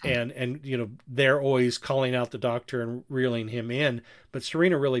 and they're always calling out the Doctor and reeling him in, but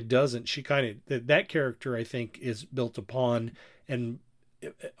Serena really doesn't. She kind of, that character I think is built upon and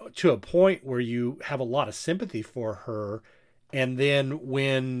to a point where you have a lot of sympathy for her. And then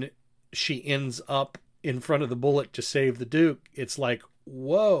when she ends up in front of the bullet to save the Duke, it's like,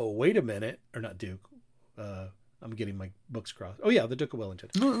 whoa, wait a minute. Or not Duke. I'm getting my books crossed. Oh yeah, the Duke of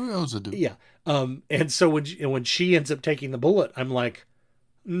Wellington. No, that was a Duke. Yeah. And so when she ends up taking the bullet, I'm like,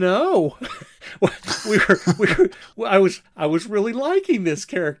 no, I was really liking this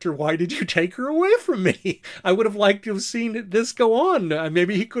character. Why did you take her away from me? I would have liked to have seen this go on.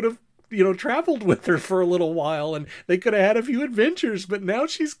 Maybe he could have, traveled with her for a little while and they could have had a few adventures, but now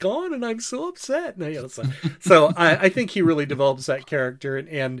she's gone and I'm so upset. So I think he really develops that character,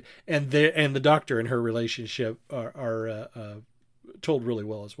 and the Doctor and her relationship are told really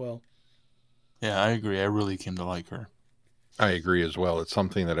well as well. Yeah, I agree. I really came to like her. I agree as well. It's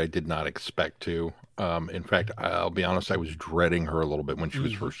something that I did not expect to. In fact, I'll be honest, I was dreading her a little bit when she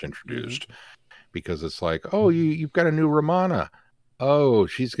was first introduced, because it's like, oh, you've got a new Romana. Oh,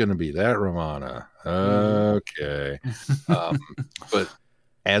 she's going to be that Romana. Okay. But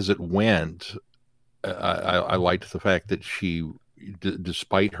as it went, I liked the fact that she,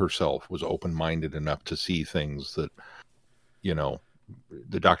 despite herself, was open-minded enough to see things that,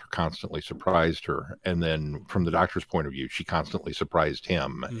 the Doctor constantly surprised her. And then from the Doctor's point of view, she constantly surprised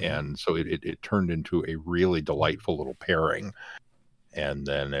him. And so it turned into a really delightful little pairing. And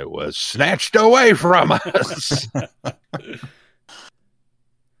then it was snatched away from us.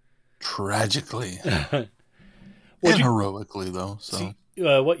 Tragically. And heroically, though. So,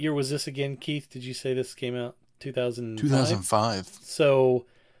 what year was this again, Keith? Did you say this came out 2005? So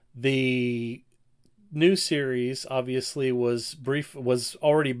the new series obviously was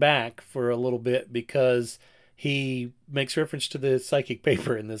already back for a little bit, because he makes reference to the psychic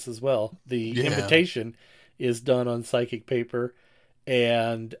paper in this as well. The invitation is done on psychic paper,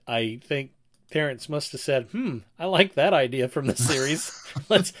 and I think Terrence must have said, I like that idea from the series.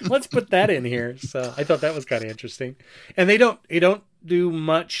 let's put that in here. So I thought that was kind of interesting. And they don't do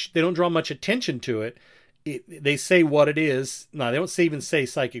much. They don't draw much attention to it. They say what it is. No, they don't even say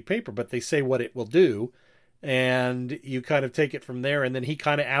psychic paper, but they say what it will do. And you kind of take it from there. And then he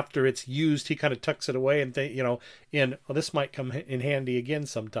kind of, after it's used, he kind of tucks it away and this might come in handy again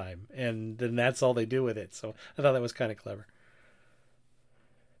sometime. And then that's all they do with it. So I thought that was kind of clever.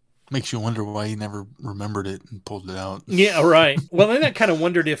 Makes you wonder why he never remembered it and pulled it out. Yeah, right. Well, then I kind of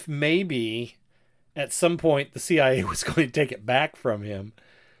wondered if maybe at some point the CIA was going to take it back from him.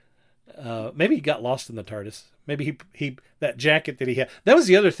 Maybe he got lost in the TARDIS. Maybe he that jacket that he had. That was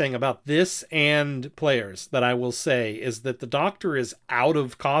the other thing about this and Players that I will say, is that the Doctor is out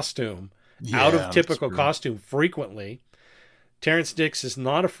of costume, out of typical costume frequently. Terrence Dicks is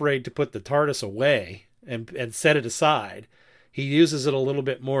not afraid to put the TARDIS away and set it aside. He uses it a little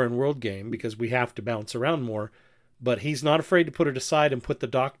bit more in World Game because we have to bounce around more, but he's not afraid to put it aside and put the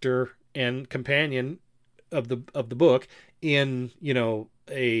Doctor and companion of the book in,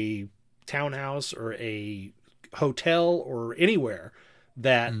 a townhouse or a hotel or anywhere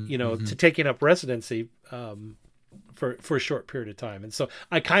that, to taking up residency for a short period of time. And so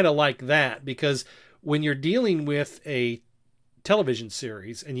I kind of like that, because when you're dealing with a television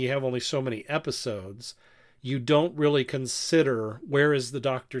series and you have only so many episodes, you don't really consider where is the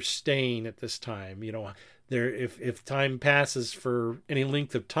Doctor staying at this time. if time passes for any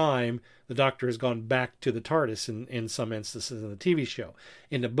length of time, the Doctor has gone back to the TARDIS in some instances in the TV show.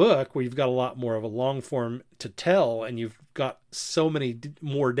 In the book, where you've got a lot more of a long form to tell, and you've got so many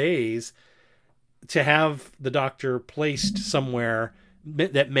more days to have the Doctor placed somewhere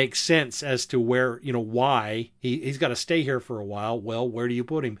that makes sense as to where, why he's got to stay here for a while. Well, where do you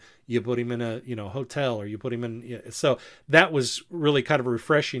put him? You put him in a, hotel, or you put him in. So that was really kind of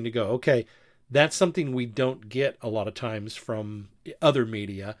refreshing to go, okay, that's something we don't get a lot of times from other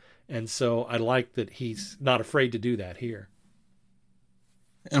media. And so I like that he's not afraid to do that here.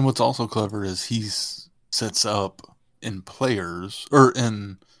 And what's also clever is he sets up in players, or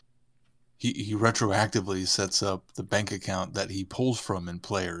in... He retroactively sets up the bank account that he pulls from in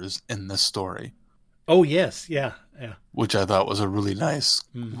players in this story. Oh, yes. Yeah. Which I thought was a really nice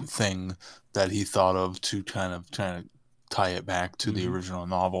thing that he thought of to kind of tie it back to the original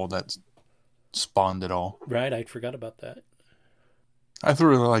novel that spawned it all. Right. I forgot about that. I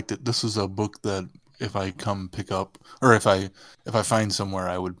really liked it. This is a book that if I come pick up, or if I find somewhere,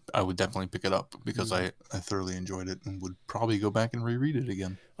 I would definitely pick it up, because I thoroughly enjoyed it and would probably go back and reread it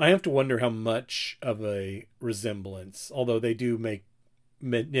again. I have to wonder how much of a resemblance, although they do make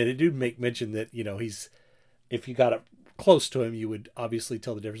mention that, he's, if you got up close to him, you would obviously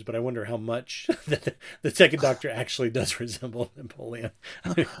tell the difference. But I wonder how much that the second Doctor actually does resemble Napoleon.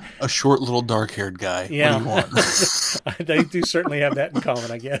 A short, little, dark-haired guy. Yeah. What do you want? They do certainly have that in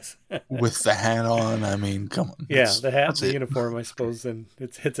common, I guess. With the hat on, I mean, come on. Yeah, the hat and the uniform, I suppose, and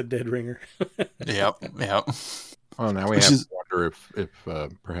it's a dead ringer. Yep. Well, now we have to wonder if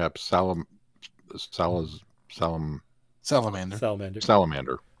perhaps Salamander,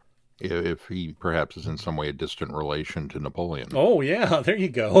 if he perhaps is in some way a distant relation to Napoleon. Oh, yeah, there you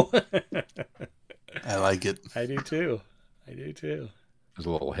go. I like it. I do too. There's a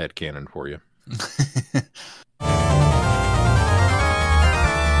little headcanon for you.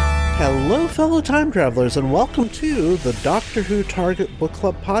 Hello, fellow time travelers, and welcome to the Doctor Who Target Book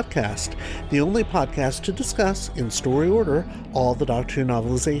Club podcast, the only podcast to discuss, in story order, all the Doctor Who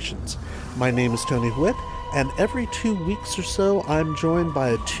novelizations. My name is Tony Witt, and every 2 weeks or so, I'm joined by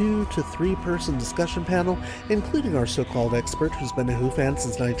a 2 to 3 person discussion panel, including our so-called expert who's been a Who fan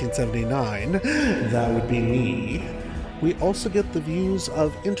since 1979. That would be me. We also get the views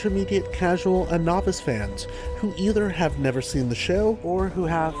of intermediate, casual, and novice fans who either have never seen the show or who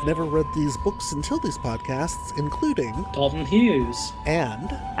have never read these books until these podcasts, including Dalton Hughes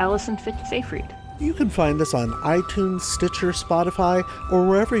and Alison Fitz-Seyfried. You can find us on iTunes, Stitcher, Spotify, or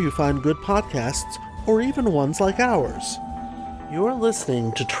wherever you find good podcasts, or even ones like ours. You're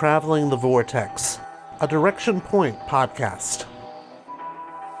listening to Traveling the Vortex, a Direction Point podcast.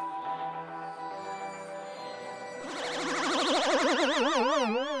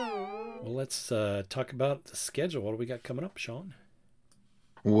 Let's talk about the schedule. What do we got coming up, Sean?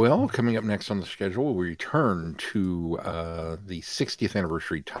 Well, coming up next on the schedule, we return to the 60th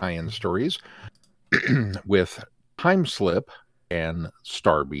anniversary tie-in stories with Time Slip and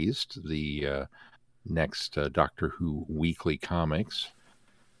Star Beast, the next Doctor Who weekly comics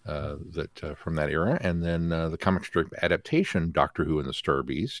that from that era, and then the comic strip adaptation, Doctor Who and the Star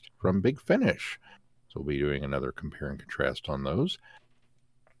Beast, from Big Finish. So we'll be doing another compare and contrast on those.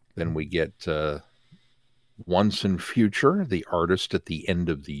 Then we get Once in Future, the artist at the end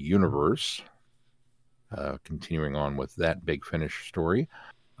of the universe, continuing on with that Big Finish story,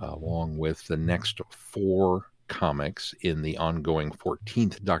 along with the next 4 comics in the ongoing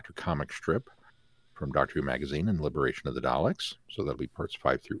 14th Doctor comic strip from Doctor Who Magazine and Liberation of the Daleks. So that'll be parts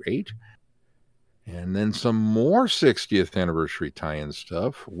 5 through 8. And then some more 60th anniversary tie-in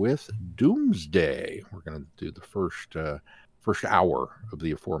stuff with Doomsday. We're going to do the first hour of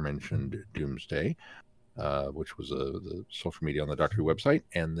the aforementioned Doomsday, which was the social media on the Doctor Who website,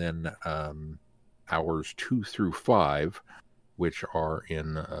 and then hours 2 through 5, which are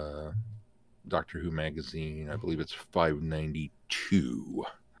in Doctor Who Magazine. I believe it's 592,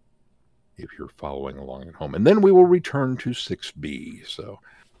 if you're following along at home. And then we will return to 6B, so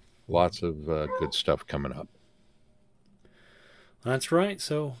lots of good stuff coming up. That's right,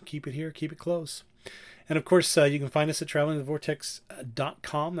 so keep it here, keep it close. And of course, you can find us at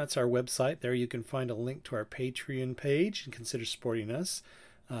travelingthevortex.com. That's our website. There you can find a link to our Patreon page and consider supporting us.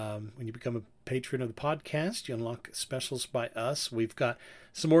 When you become a patron of the podcast, you unlock specials by us. We've got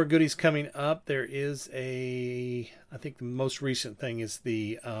some more goodies coming up. There is I think the most recent thing is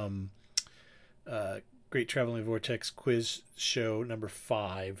the Great Traveling Vortex quiz show number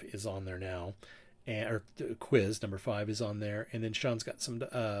 5 is on there now. Or the quiz number 5 is on there. And then Sean's got some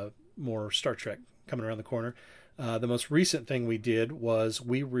more Star Trek coming around the corner. The most recent thing we did was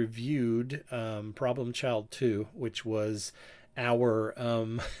we reviewed Problem Child 2, which was our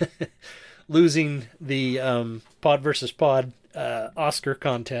losing the Pod versus Pod Oscar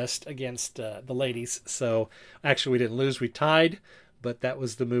contest against the ladies. So actually we didn't lose, we tied, but that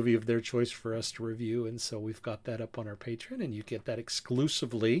was the movie of their choice for us to review. And so we've got that up on our Patreon, and you get that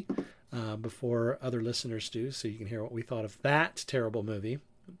exclusively before other listeners do. So you can hear what we thought of that terrible movie.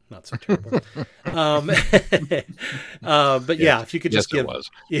 Not so terrible. But yeah, if you could just give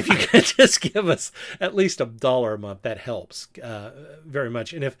us at least $1 a month, that helps very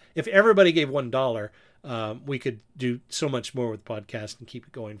much. And if everybody gave $1, we could do so much more with the podcast and keep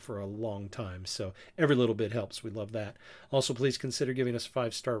it going for a long time. So every little bit helps. We love that. Also, please consider giving us a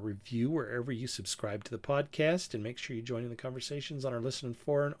 5-star review wherever you subscribe to the podcast, and make sure you join in the conversations on our Listen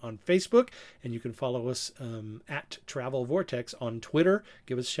Forum on Facebook, and you can follow us at Travel Vortex on Twitter.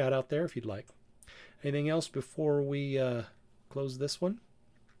 Give us a shout out there if you'd like. Anything else before we close this one?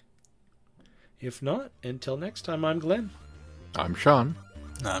 If not, until next time, I'm Glenn. I'm Sean.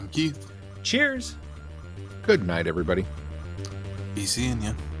 I'm Keith. Cheers. Good night, everybody. Be seeing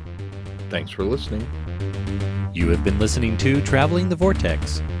you. Thanks for listening. You have been listening to Traveling the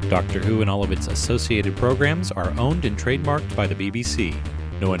Vortex. Doctor Who and all of its associated programs are owned and trademarked by the BBC.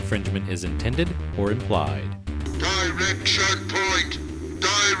 No infringement is intended or implied. Direction point!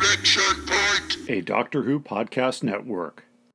 Direction point! A Doctor Who podcast network.